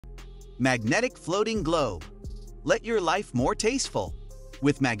Magnetic Floating Globe. Let your life more tasteful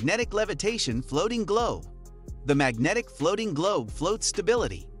with Magnetic Levitation Floating Globe. The Magnetic Floating Globe floats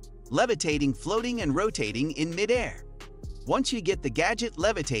stability, levitating, floating, and rotating in midair. Once you get the gadget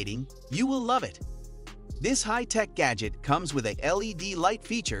levitating, you will love it. This high-tech gadget comes with a LED light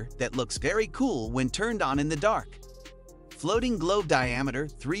feature that looks very cool when turned on in the dark. Floating globe diameter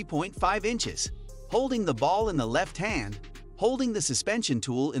 3.5 inches. Holding the ball in the left hand, holding the suspension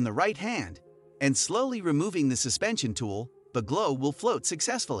tool in the right hand, and slowly removing the suspension tool, the globe will float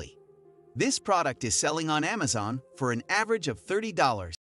successfully. This product is selling on Amazon for an average of $30.